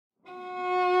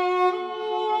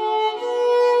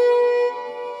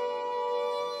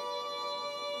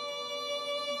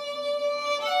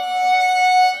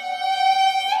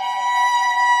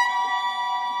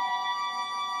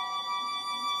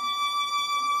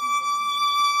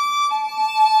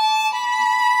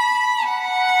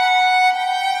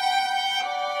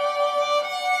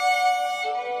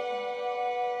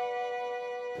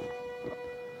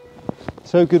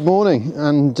So good morning,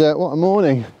 and what a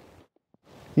morning.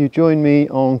 You join me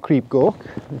on Creep Goch.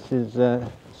 This is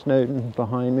Snowdon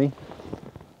behind me,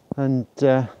 and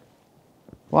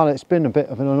well, it's been a bit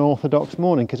of an unorthodox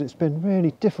morning because it's been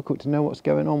really difficult to know what's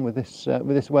going on with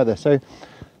this weather. So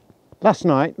last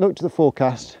night looked at the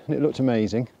forecast and it looked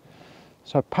amazing,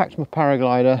 so I packed my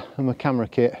paraglider and my camera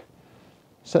kit,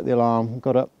 set the alarm,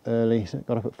 got up early,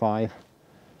 got up at 5,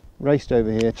 raced over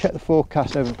here, checked the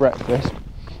forecast over breakfast.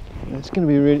 It's going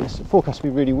to be really, it's forecast to be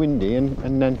really windy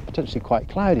and then potentially quite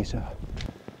cloudy. So,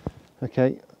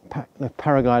 okay, pack the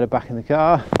paraglider back in the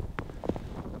car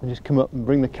and just come up and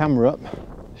bring the camera up.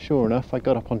 Sure enough, I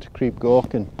got up onto Creep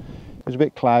Goch and it was a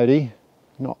bit cloudy,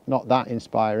 not that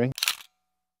inspiring.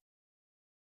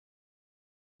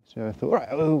 So I thought, right,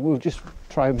 we'll just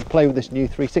try and play with this new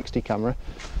 360 camera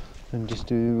and just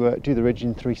do the ridge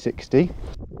in 360.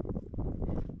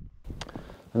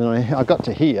 And then I got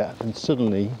to here and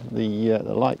suddenly the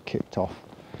light kicked off.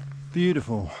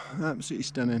 Beautiful, absolutely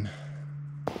stunning.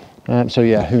 So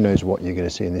yeah, who knows what you're going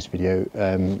to see in this video.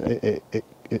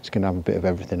 It's going to have a bit of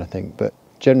everything, I think, but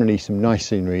generally some nice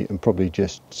scenery and probably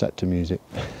just set to music.